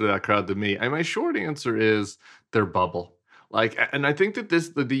bit closer to that crowd than me. And my short answer is their bubble. Like, and I think that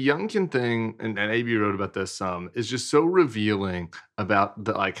the Youngkin thing, and AB wrote about this is just so revealing about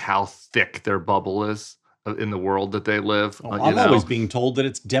how thick their bubble is in the world that they live. I'm always being told that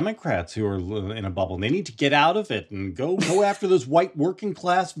it's Democrats who are in a bubble. And they need to get out of it and go after those white working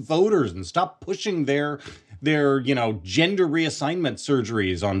class voters and stop pushing their gender reassignment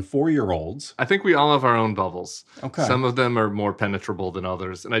surgeries on 4-year-olds. I think we all have our own bubbles. Okay. Some of them are more penetrable than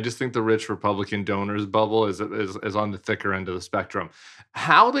others. And I just think the rich Republican donors bubble is on the thicker end of the spectrum.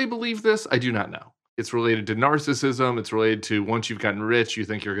 How they believe this, I do not know. It's related to narcissism. It's related to once you've gotten rich, you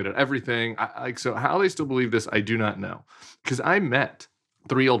think you're good at everything. So how they still believe this, I do not know. Because I met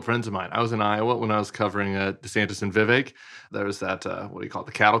 3 old friends of mine. I was in Iowa when I was covering DeSantis and Vivek. There was that,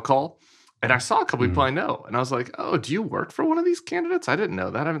 the cattle call. And I saw a couple people I know. And I was like, oh, do you work for one of these candidates? I didn't know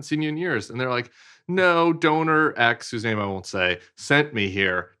that. I haven't seen you in years. And they're like, no, donor X, whose name I won't say, sent me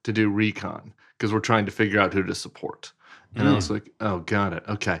here to do recon because we're trying to figure out who to support. And I was like, oh, got it.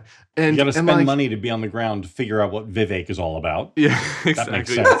 Okay. And you got to spend money to be on the ground to figure out what Vivek is all about. Yeah, exactly. That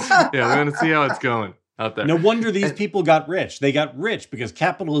makes sense. Yeah, we're going to see how it's going out there. No wonder these people got rich. They got rich because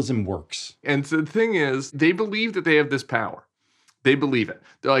capitalism works. And so the thing is, they believe that they have this power. They believe it.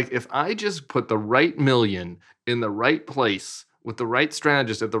 They're like, if I just put the right million in the right place with the right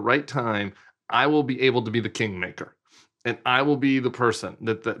strategist at the right time, I will be able to be the kingmaker. And I will be the person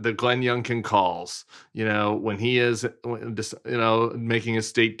that Glenn Youngkin calls, when he is, making his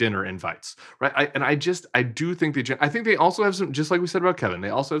state dinner invites, right? I do think I think they also have some, just like we said about Kevin, they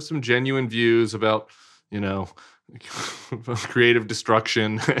also have some genuine views about, creative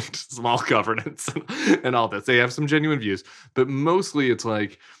destruction and small governance and all this. They have some genuine views, but mostly it's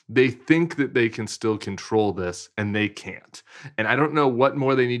like they think that they can still control this and they can't. And I don't know what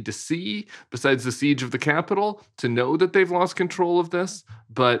more they need to see besides the siege of the Capitol to know that they've lost control of this.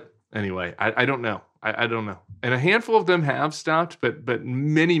 But anyway, I don't know. I don't know. And a handful of them have stopped, but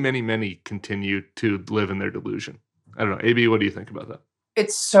many, many, many continue to live in their delusion. I don't know. AB, what do you think about that?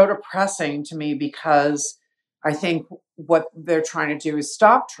 It's so depressing to me because I think what they're trying to do is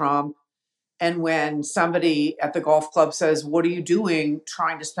stop Trump. And when somebody at the golf club says, what are you doing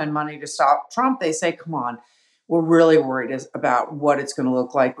trying to spend money to stop Trump? They say, come on, we're really worried about what it's going to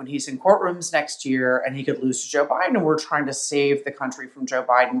look like when he's in courtrooms next year and he could lose to Joe Biden. And we're trying to save the country from Joe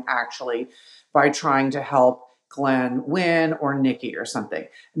Biden, actually, by trying to help Glenn win or Nikki or something.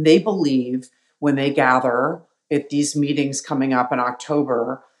 And they believe when they gather at these meetings coming up in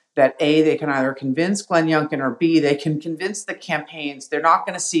October that A, they can either convince Glenn Youngkin, or B, they can convince the campaigns. They're not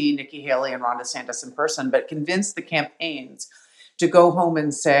going to see Nikki Haley and Ron DeSantis in person, but convince the campaigns to go home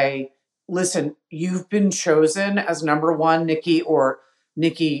and say, listen, you've been chosen as number one, Nikki, or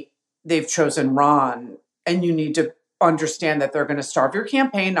Nikki, they've chosen Ron, and you need to understand that they're going to starve your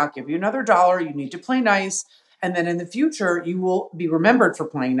campaign, not give you another dollar. You need to play nice. And then in the future, you will be remembered for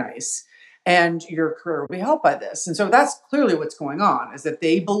playing nice. and your career will be helped by this. And so that's clearly what's going on, is that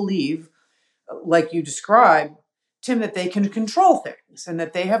they believe, like you described, Tim, that they can control things and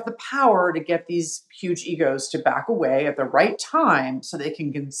that they have the power to get these huge egos to back away at the right time so they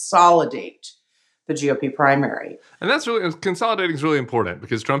can consolidate the GOP primary. And that's really, consolidating is really important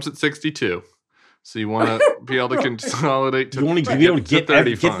because Trump's at 62. So you want to be able to consolidate to, you want to be able to get that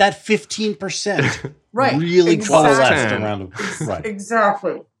 15% right. really coalesced Exactly. around them. Right.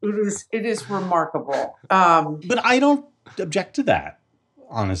 Exactly. It is remarkable. But I don't object to that,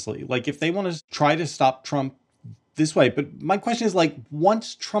 honestly. Like, if they want to try to stop Trump this way, but my question is, like,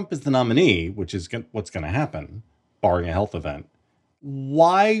 once Trump is the nominee, which is what's going to happen, barring a health event,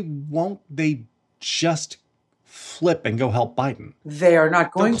 why won't they just flip and go help Biden? They are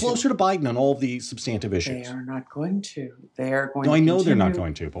not going to. Go closer to Biden on all of the substantive issues. They are not going to. They are going to. No, I know continue. They're not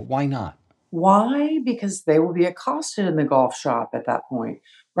going to, but why not? Why? Because they will be accosted in the golf shop at that point.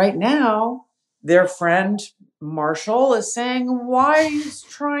 Right now, their friend Marshall is saying, why he's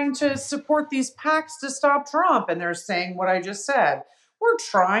trying to support these PACs to stop Trump. And they're saying what I just said. We're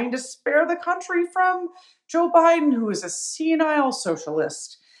trying to spare the country from Joe Biden, who is a senile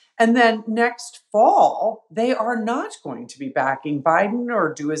socialist. And then next fall, they are not going to be backing Biden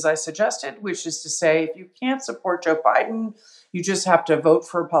or do as I suggested, which is to say, if you can't support Joe Biden, you just have to vote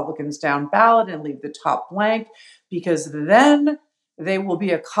for Republicans down ballot and leave the top blank, because then they will be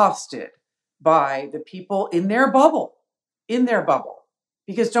accosted by the people in their bubble.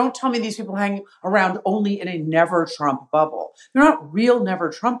 Because don't tell me these people hang around only in a never Trump bubble. They're not real never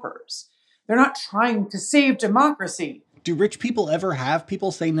Trumpers. They're not trying to save democracy. Do rich people ever have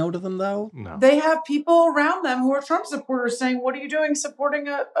people say no to them, though? No. They have people around them who are Trump supporters saying, what are you doing supporting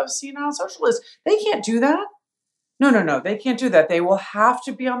a senile socialist? They can't do that. No. They can't do that. They will have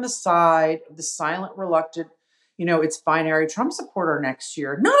to be on the side of the silent, reluctant, it's binary Trump supporter next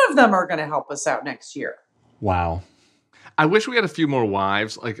year. None of them are going to help us out next year. Wow. I wish we had a few more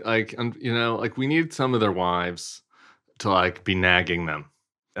wives. Like we need some of their wives to be nagging them.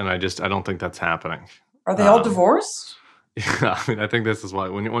 And I don't think that's happening. Are they all divorced? Yeah, I think this is why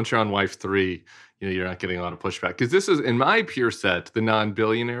once you're on wife 3, you're not getting a lot of pushback. Because this is in my peer set, the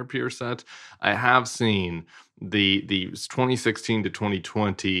non-billionaire peer set. I have seen the 2016 to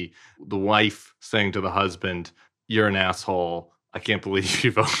 2020, the wife saying to the husband, "You're an asshole. I can't believe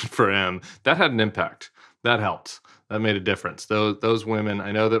you voted for him." That had an impact. That helped. That made a difference. Those women,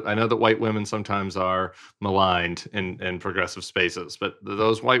 I know that white women sometimes are maligned in progressive spaces, but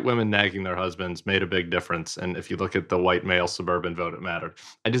those white women nagging their husbands made a big difference. And if you look at the white male suburban vote, it mattered.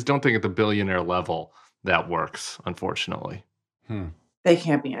 I just don't think at the billionaire level that works, unfortunately. They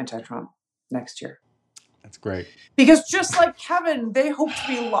can't be anti-Trump next year. That's great. Because just like Kevin, they hope to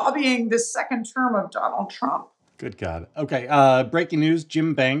be lobbying the second term of Donald Trump. Good God. Okay. Breaking news.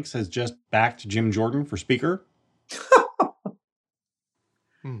 Jim Banks has just backed Jim Jordan for Speaker.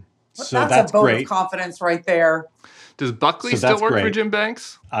 So that's a vote great. Of confidence right there. Does Buckley still work for Jim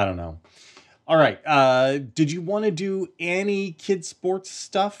Banks? I don't know. All right. Did you want to do any kids sports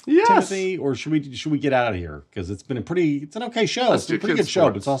stuff, yes. Timothy, or should we get out of here? Because it's an okay show. It's a pretty good show,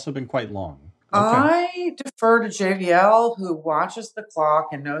 but it's also been quite long. Okay. I defer to JVL, who watches the clock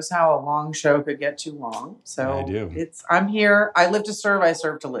and knows how a long show could get too long. So I do. I'm here. I live to serve. I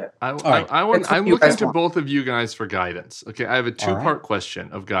serve to live. I'm looking to both of you guys for guidance. Okay, I have a 2-part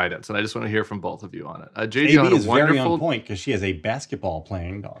question of guidance, and I just want to hear from both of you on it. JVL is very on point because she has a basketball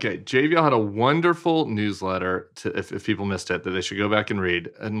playing dog. Okay, JVL had a wonderful newsletter if people missed it that they should go back and read.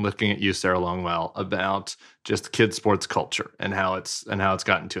 And looking at you, Sarah Longwell, about just kids sports culture and how it's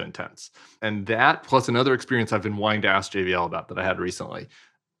gotten too intense. And that, plus another experience I've been wanting to ask JVL about that I had recently,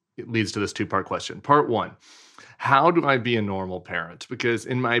 it leads to this 2-part question. Part 1, how do I be a normal parent? Because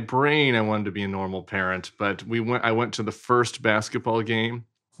in my brain, I wanted to be a normal parent, but I went to the first basketball game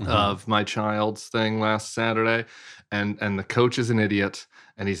of my child's thing last Saturday, and the coach is an idiot,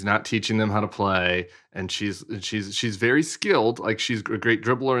 and he's not teaching them how to play, and she's very skilled, like she's a great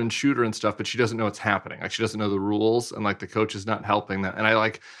dribbler and shooter and stuff, but she doesn't know what's happening. Like she doesn't know the rules, and like the coach is not helping that.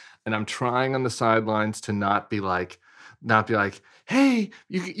 And I'm trying on the sidelines to not be like, hey,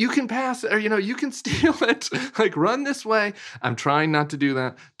 you can pass it, or you can steal it, like run this way. I'm trying not to do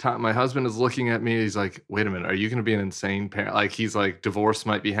that. My husband is looking at me. He's like, wait a minute, are you going to be an insane parent? Like he's like, divorce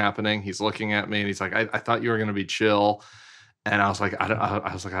might be happening. He's looking at me and he's like, I thought you were going to be chill. And I was like, I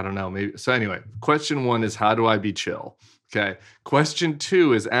don't know, maybe. So anyway, question 1 is, how do I be chill? Okay. Question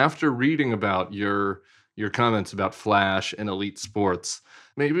 2 is, after reading about your comments about Flash and elite sports,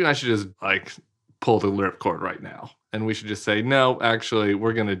 maybe I should just pull the ripcord right now. And we should just say, no, actually,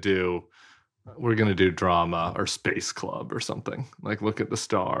 we're going to do We're going to do drama or space club or something, like look at the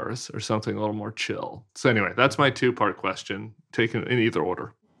stars or something a little more chill. So anyway, that's my 2-part question, taken in either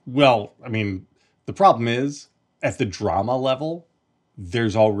order. Well, I mean, the problem is at the drama level,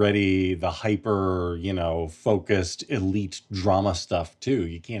 there's already the hyper, focused elite drama stuff too.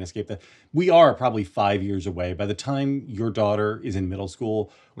 You can't escape that. We are probably 5 years away. By the time your daughter is in middle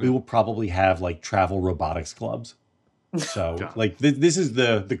school, we will probably have like travel robotics clubs. So like this is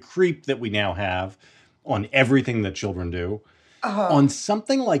the creep that we now have on everything that children do. On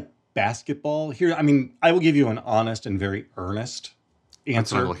something like basketball here, I mean, I will give you an honest and very earnest answer.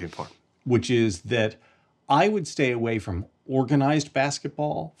 That's what I'm looking for. Which is that I would stay away from organized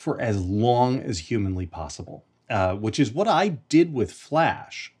basketball for as long as humanly possible, which is what I did with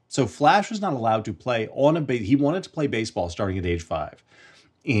Flash. So Flash was not allowed to play on a base. He wanted to play baseball starting at age 5.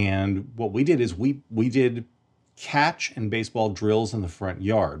 And what we did is we did catch and baseball drills in the front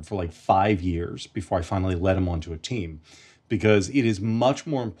yard for like 5 years before I finally led him onto a team, because it is much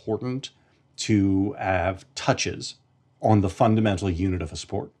more important to have touches on the fundamental unit of a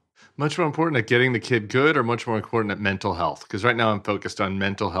sport. Much more important at getting the kid good, or much more important at mental health? Because right now I'm focused on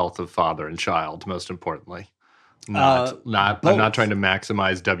mental health of father and child, most importantly. I'm not trying to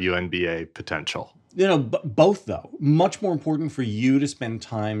maximize WNBA potential. Both though. Much more important for you to spend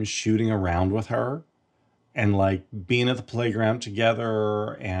time shooting around with her and like being at the playground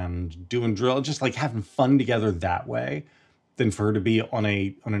together and doing drill, just like having fun together that way, than for her to be on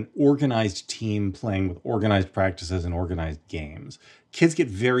an organized team playing with organized practices and organized games. Kids get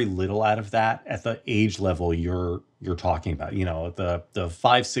very little out of that at the age level you're talking about. At the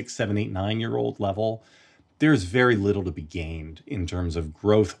 5, 6, 7, 8, 9-year-old level, there's very little to be gained in terms of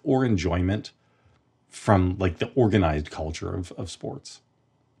growth or enjoyment from like the organized culture of sports.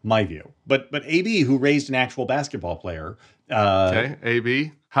 My view. But AB, who raised an actual basketball player. Okay,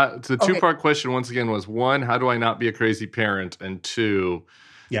 AB. The 2-part question once again was, 1, how do I not be a crazy parent? And 2,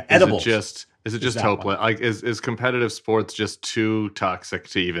 edibles. Is it just hopeless? Like, is competitive sports just too toxic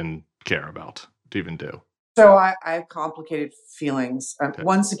to even care about, to even do? So I have complicated feelings.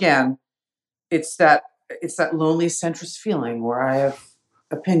 Once again, it's that lonely centrist feeling where I have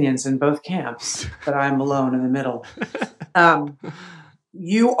opinions in both camps, but I'm alone in the middle.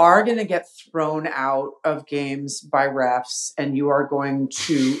 You are going to get thrown out of games by refs, and you are going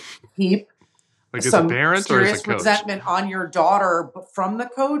to keep some serious resentment on your daughter from the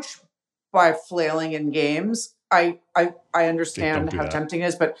coach by flailing in games. I understand how tempting it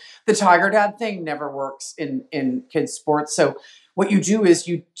is, but the Tiger Dad thing never works in kids' sports. So what you do is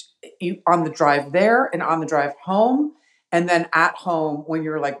you on the drive there and on the drive home, and then at home when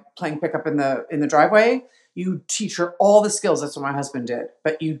you're like playing pickup in the driveway, you teach her all the skills. That's what my husband did.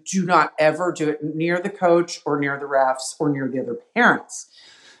 But you do not ever do it near the coach or near the refs or near the other parents.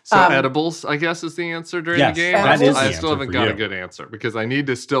 So edibles, I guess, is the answer during the game. I still haven't got a good answer because I need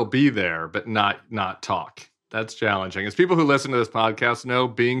to still be there, but not talk. That's challenging. As people who listen to this podcast know,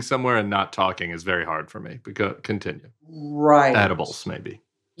 being somewhere and not talking is very hard for me. Continue. Right. Edibles, maybe.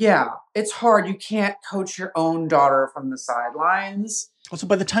 Yeah, it's hard. You can't coach your own daughter from the sidelines. Also,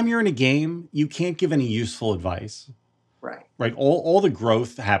 by the time you're in a game, you can't give any useful advice. Right. Right. All the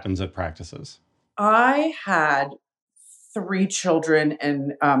growth happens at practices. I had 3 children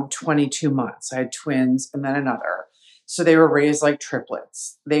in 22 months. I had twins and then another. So they were raised like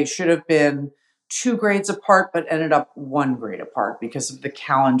triplets. They should have been 2 grades apart, but ended up 1 grade apart because of the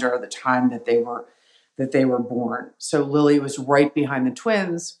calendar, the time that they were born. So Lily was right behind the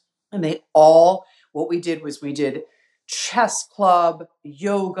twins, and what we did was we did chess club,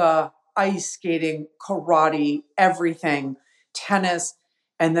 yoga, ice skating, karate, everything, tennis,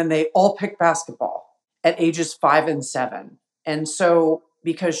 and then they all picked basketball at ages 5 and 7. And so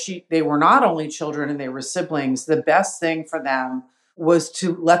because they were not only children and they were siblings, the best thing for them was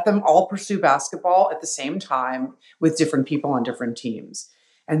to let them all pursue basketball at the same time with different people on different teams.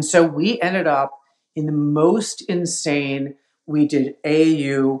 And so we ended up in the most insane. We did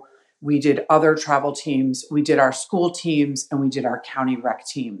AAU, we did other travel teams, we did our school teams, and we did our county rec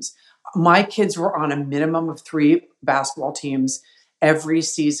teams. My kids were on a minimum of 3 basketball teams every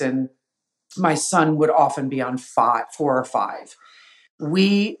season. My son would often be on 4 or 5.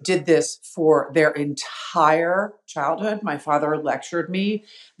 We did this for their entire childhood. My father lectured me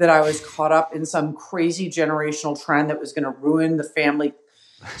that I was caught up in some crazy generational trend that was going to ruin the family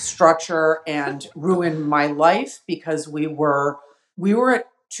structure and ruin my life, because we were at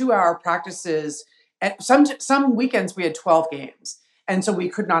 2-hour practices. At some weekends we had 12 games, And so we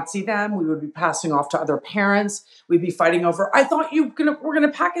could not see them. We would be passing off to other parents. We'd be fighting over, I thought we're going to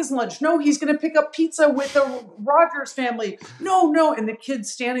pack his lunch. No, he's going to pick up pizza with the Rogers family. No. And the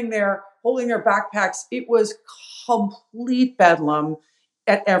kids standing there holding their backpacks. It was complete bedlam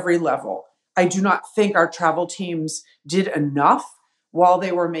at every level. I do not think our travel teams did enough while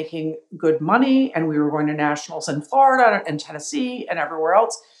they were making good money and we were going to nationals in Florida and Tennessee and everywhere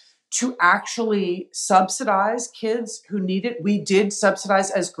else to actually subsidize kids who need it. We did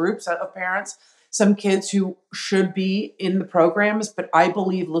subsidize as groups of parents some kids who should be in the programs, but I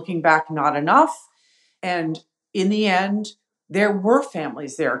believe looking back, not enough. And in the end, there were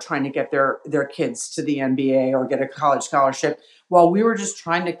families there trying to get their kids to the NBA or get a college scholarship while we were just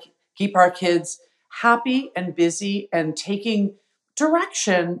trying to keep our kids happy and busy and taking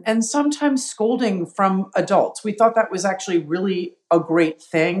direction and sometimes scolding from adults. We thought that was actually really a great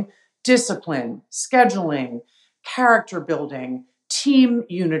thing. Discipline, scheduling, character building, team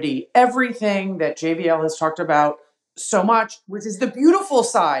unity, everything that JVL has talked about so much, which is the beautiful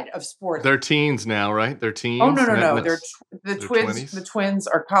side of sports. They're teens now, right? They're teens? Oh, no. They're the twins. 20s? The twins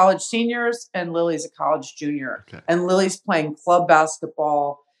are college seniors and Lily's a college junior. Okay. And Lily's playing club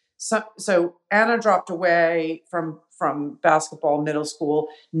basketball. So Anna dropped away from basketball middle school.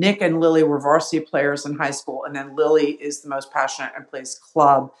 Nick and Lily were varsity players in high school. And then Lily is the most passionate and plays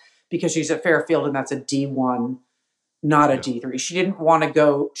club because she's at Fairfield and that's a D1, not a D3. She didn't want to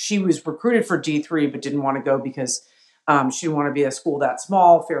go. She was recruited for D3, but didn't want to go because she didn't want to be a school that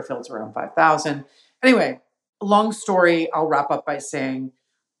small. Fairfield's around 5,000. Anyway, long story, I'll wrap up by saying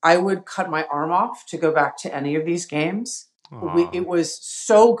I would cut my arm off to go back to any of these games. It was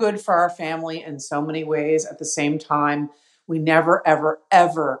so good for our family in so many ways. At the same time, we never, ever,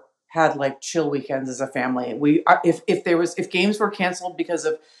 ever had like chill weekends as a family. If games were canceled because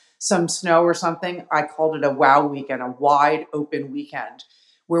of some snow or something, I called it a wow weekend, a wide open weekend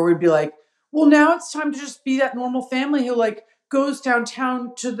where we'd be like, well, now it's time to just be that normal family who like goes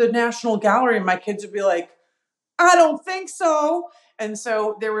downtown to the National Gallery. And my kids would be like, I don't think so. And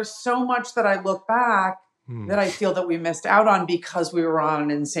so there was so much that I look back that I feel that we missed out on because we were on an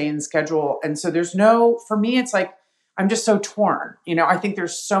insane schedule. And so for me, it's like, I'm just so torn. I think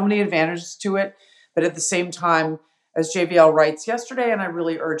there's so many advantages to it, but at the same time, as JVL writes yesterday, and I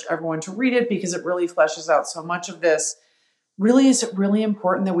really urge everyone to read it because it really fleshes out so much of this. Really, is it really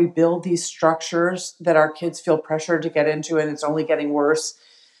important that we build these structures that our kids feel pressured to get into, and it's only getting worse,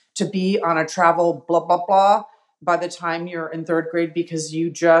 to be on a travel blah, blah, blah by the time you're in third grade because you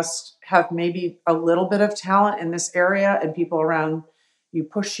just have maybe a little bit of talent in this area and people around you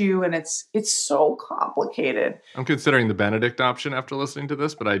push you, and it's so complicated. I'm considering the Benedict option after listening to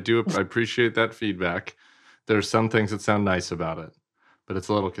this, but I appreciate that feedback. There's some things that sound nice about it, but it's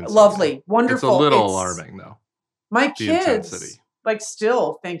a little concerning. Lovely, wonderful. It's a little alarming, though. My kids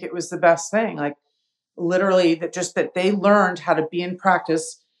still think it was the best thing. Like literally that they learned how to be in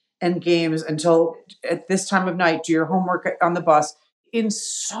practice and games until at this time of night, do your homework on the bus. In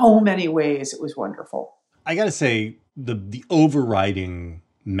so many ways, it was wonderful. I got to say, the overriding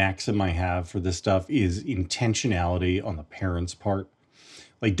maxim I have for this stuff is intentionality on the parents' part.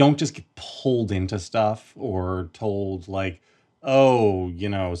 Like, don't just get pulled into stuff or told like, oh,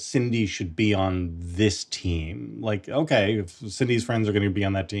 Cindy should be on this team. Like, okay, if Cindy's friends are going to be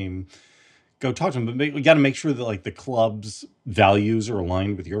on that team, go talk to them. But we got to make sure that like the club's values are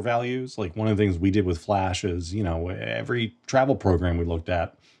aligned with your values. Like one of the things we did with Flash is, every travel program we looked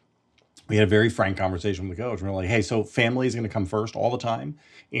at, we had a very frank conversation with the coach. And we're like, hey, so family is going to come first all the time.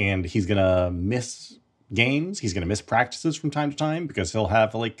 And he's going to miss games. He's going to miss practices from time to time because he'll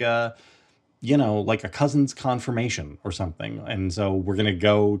have like a cousin's confirmation or something. And so we're going to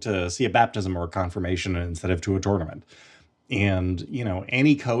go to see a baptism or a confirmation instead of to a tournament. And,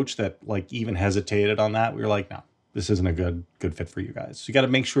 any coach that like even hesitated on that, we were like, no, this isn't a good fit for you guys. So you got to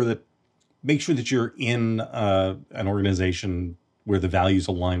make sure that you're in an organization where the values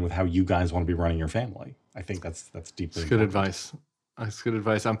align with how you guys want to be running your family. I think that's deeply good advice. That's good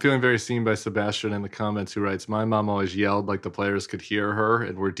advice. I'm feeling very seen by Sebastian in the comments, who writes, my mom always yelled like the players could hear her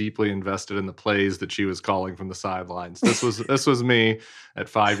and were deeply invested in the plays that she was calling from the sidelines. This was me at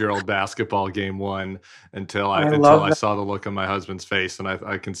 5-year-old basketball game 1 until I saw the look on my husband's face and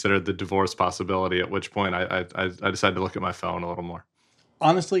I considered the divorce possibility, at which point I decided to look at my phone a little more.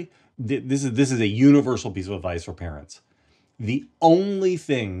 Honestly, this is a universal piece of advice for parents. The only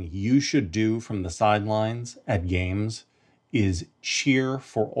thing you should do from the sidelines at games is cheer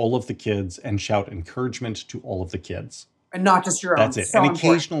for all of the kids and shout encouragement to all of the kids. And not just your own. That's it. So and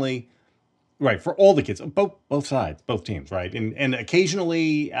occasionally, right, for all the kids, both sides, both teams, right? And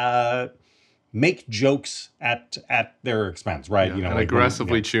occasionally, make jokes at their expense, right? Yeah, and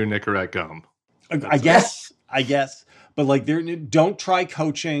aggressively chew Nicorette gum. I guess, but like, don't try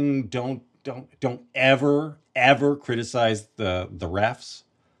coaching. Don't ever criticize the refs.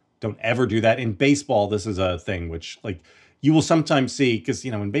 Don't ever do that. In baseball, this is a thing which, like, you will sometimes see, because,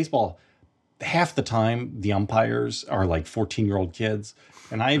 in baseball, half the time the umpires are like 14-year-old kids,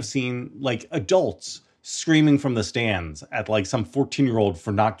 and I have seen like adults screaming from the stands at like some 14-year-old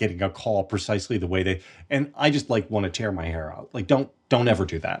for not getting a call precisely the way they, and I just like want to tear my hair out. Like, don't ever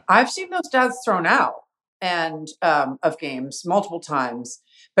do that. I've seen those dads thrown out and of games multiple times.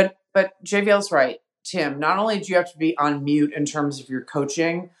 But JVL's right, Tim. Not only do you have to be on mute in terms of your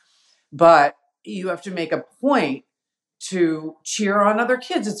coaching, but you have to make a point to cheer on other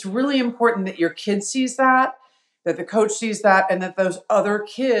kids. It's really important that your kid sees that the coach sees that, and that those other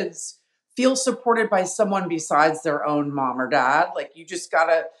kids feel supported by someone besides their own mom or dad. Like, you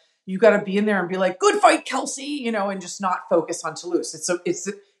gotta be in there and be like, good fight, Kelsey, and just not focus on Toulouse.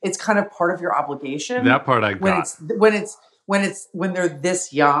 It's kind of part of your obligation. That part I got. When they're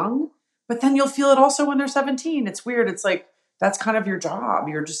this young, but then you'll feel it also when they're 17. It's weird. It's like, that's kind of your job.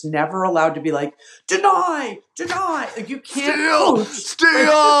 You're just never allowed to be like, deny. Like, you can't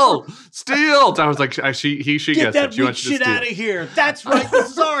steal. I was like, she Get gets that it. She weak wants you shit to steal. out of here. That's right.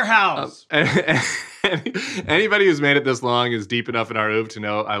 This is our house. Anybody who's made it this long is deep enough in our oeuvre to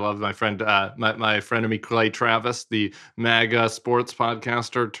know I love my friend, my friend of me, Clay Travis, the MAGA sports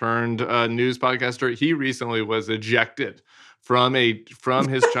podcaster turned news podcaster. He recently was ejected from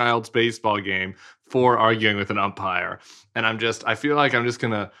his child's baseball game for arguing with an umpire. And I feel like I'm just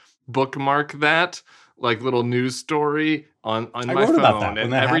gonna bookmark that like little news story on my phone.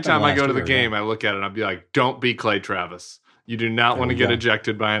 And every time I go to the game, I look at it and I'll be like, don't be Clay Travis. You do not want to get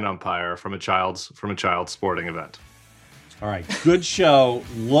ejected by an umpire from a child's sporting event. All right. Good show.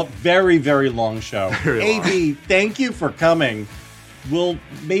 Very, very long show. AB, thank you for coming. We'll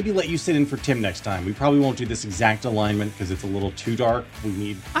maybe let you sit in for Tim next time. We probably won't do this exact alignment because it's a little too dark.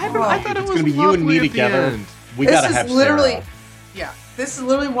 I thought it was going to be you and me together. We got to have Sarah. Yeah. This is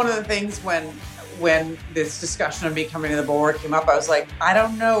literally one of the things when this discussion of me coming to the Bulwark came up, I was like, I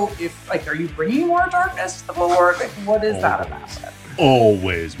don't know if, like, are you bringing more darkness to the Bulwark? Like, what is that about?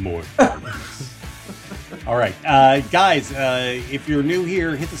 Always more darkness. All right. Guys, if you're new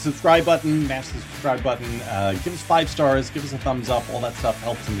here, hit the subscribe button, mash the subscribe button, give us 5 stars, give us a thumbs up. All that stuff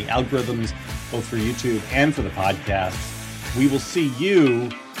helps in the algorithms, both for YouTube and for the podcast. We will see you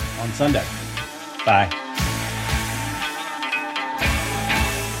on Sunday. Bye.